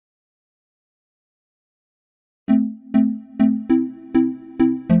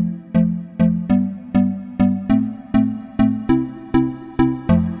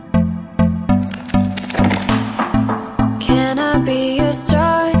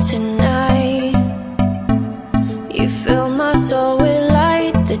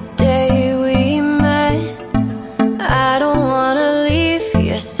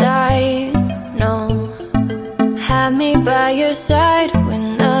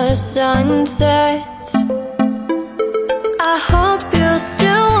sets. I hope you'll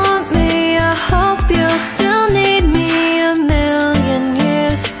still want me, I hope you'll still need me a million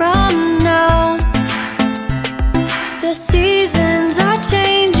years from now. The seasons are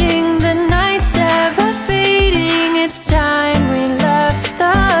changing, the nights ever fading. It's time we left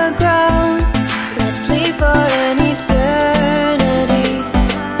the ground. Let's leave for an eternity.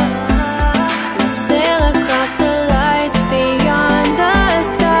 We'll sail across the lights beyond the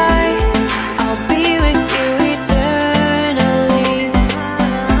sky. I'll be with you eternally.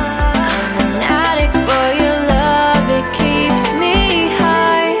 I'm an addict for your love, it keeps me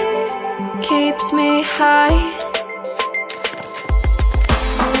high, keeps me high.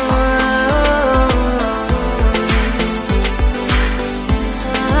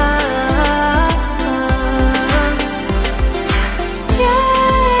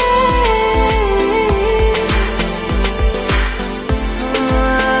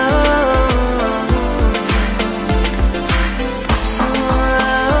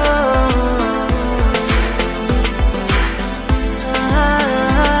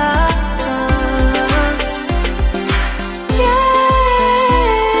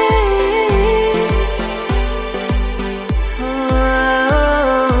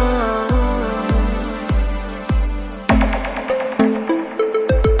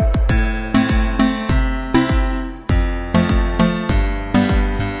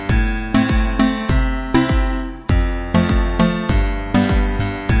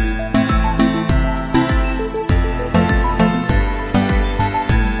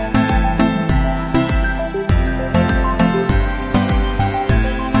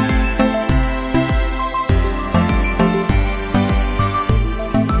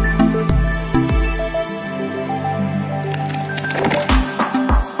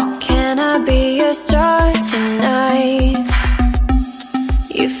 Can I be your star tonight?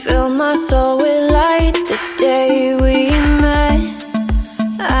 You fill my soul with light the day we met.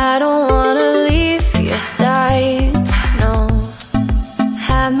 I don't wanna leave your side, no.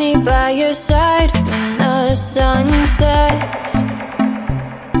 Have me by your side when the sun sets.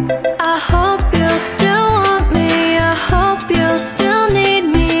 I hope you'll still want me, I hope you'll still need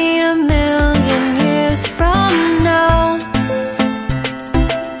me a million years from now.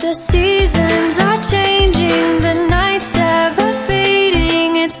 The seasons are changing, the nights ever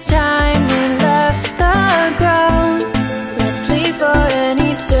fading. It's time we left the ground. Let's leave for an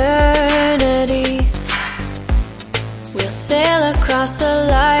eternity. We'll sail across the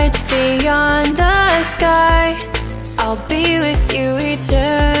lights beyond the sky. I'll be with you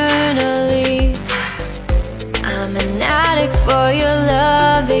eternally. I'm an addict for your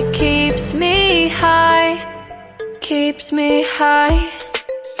love, it keeps me high, keeps me high.